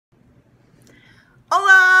Hola,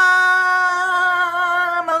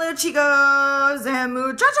 my little chicos and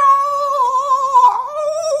muchachos.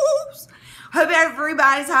 Hope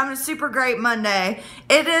everybody's having a super great Monday.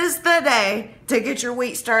 It is the day to get your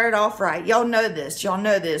week started off right. Y'all know this. Y'all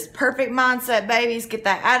know this. Perfect mindset, babies. Get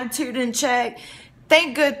that attitude in check.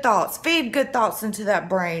 Think good thoughts. Feed good thoughts into that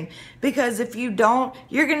brain. Because if you don't,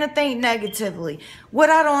 you're going to think negatively. What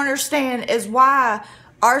I don't understand is why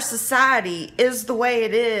our society is the way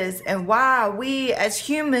it is and why we as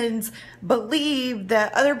humans believe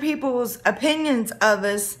that other people's opinions of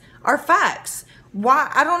us are facts.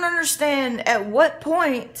 Why? I don't understand at what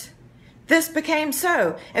point this became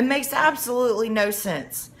so. It makes absolutely no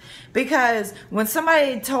sense. Because when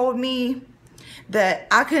somebody told me that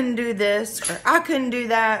I couldn't do this or I couldn't do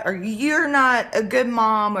that, or you're not a good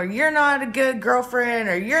mom, or you're not a good girlfriend,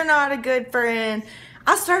 or you're not a good friend,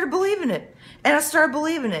 I started believing it. And I started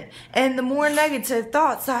believing it. And the more negative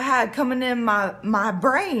thoughts I had coming in my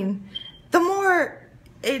brain, the more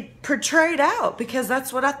it portrayed out, because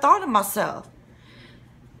that's what I thought of myself.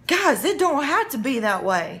 Guys, it don't have to be that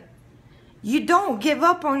way. You don't give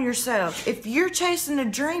up on yourself. If you're chasing a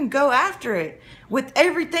dream, go after it with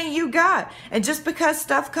everything you got. And just because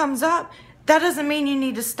stuff comes up, that doesn't mean you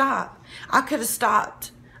need to stop. I could have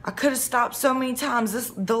stopped. I could have stopped so many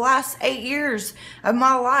times. The last 8 years of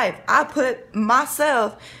my life, I put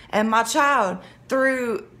myself and my child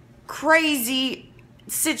through crazy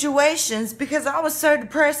situations because I was so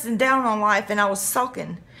depressed and down on life, and I was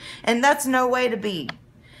sulking. And that's no way to be.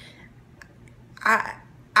 I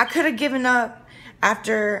could have given up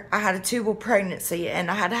after I had a tubal pregnancy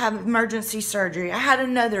and I had to have emergency surgery. I had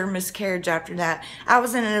another miscarriage after that. I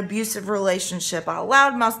was in an abusive relationship. I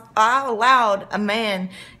allowed a man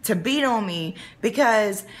to beat on me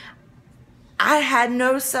because I had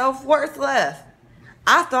no self-worth left.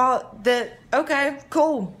 I thought that, okay,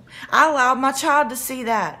 cool. I allowed my child to see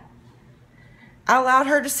that. I allowed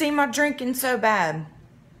her to see my drinking so bad.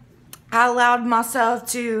 I allowed myself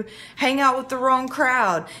to hang out with the wrong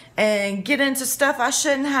crowd and get into stuff I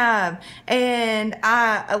shouldn't have. And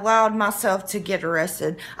I allowed myself to get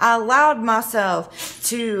arrested. I allowed myself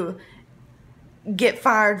to get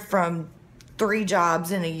fired from 3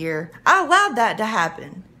 jobs in a year. I allowed that to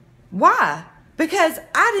happen. Why? Because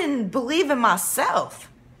I didn't believe in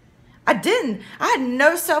myself. I didn't. I had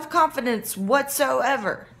no self-confidence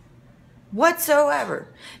whatsoever.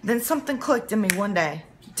 Then something clicked in me one day.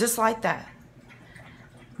 Just like that.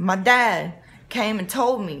 My dad came and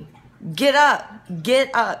told me, get up,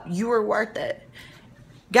 you are worth it.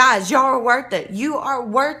 Guys, y'all are worth it. You are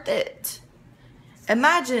worth it.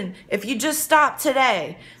 Imagine if you just stopped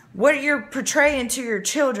today, what you're portraying to your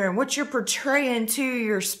children, what you're portraying to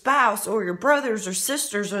your spouse or your brothers or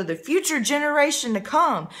sisters or the future generation to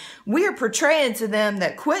come. We are portraying to them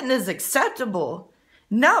that quitting is acceptable.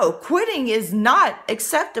 No, quitting is not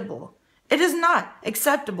acceptable. It is not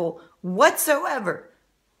acceptable whatsoever.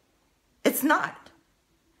 It's not.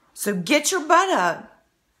 So get your butt up.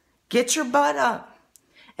 Get your butt up.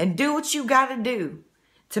 And do what you got to do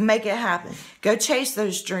to make it happen. Go chase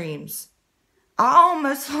those dreams. I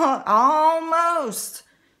almost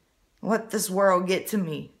let this world get to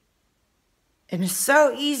me. And it's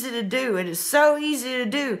so easy to do. It is so easy to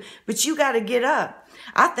do. But you got to get up.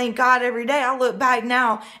 I thank God every day. I look back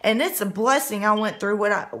now, and it's a blessing I went through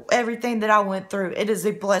everything that I went through. It is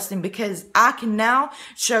a blessing because I can now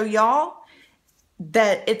show y'all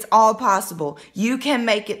that it's all possible. You can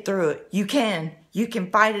make it through it. You can. You can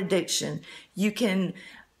fight addiction. You can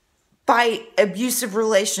fight abusive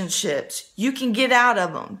relationships. You can get out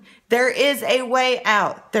of them. There is a way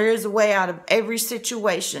out. There is a way out of every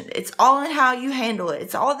situation. It's all in how you handle it.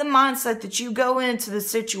 It's all the mindset that you go into the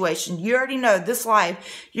situation. You already know this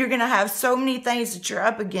life, you're going to have so many things that you're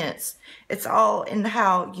up against. It's all in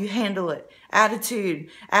how you handle it. Attitude.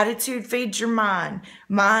 Attitude feeds your mind.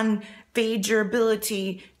 Mind feeds your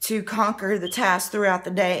ability to conquer the tasks throughout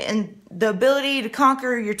the day. And the ability to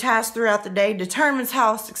conquer your tasks throughout the day determines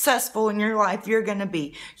how successful in your life you're going to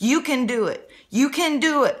be. You can do it. You can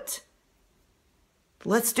do it.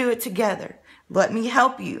 Let's do it together. Let me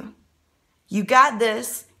help you. You got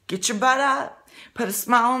this. Get your butt up. Put a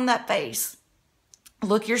smile on that face.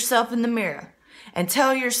 Look yourself in the mirror and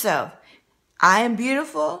tell yourself, I am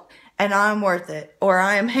beautiful and I am worth it. Or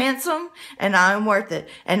I am handsome and I am worth it.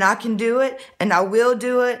 And I can do it and I will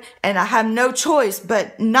do it. And I have no choice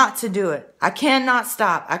but not to do it. I cannot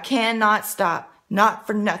stop. I cannot stop. Not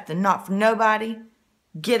for nothing. Not for nobody.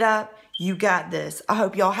 Get up. You got this. I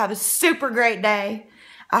hope y'all have a super great day.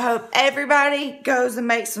 I hope everybody goes and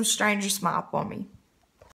makes some strangers smile for me.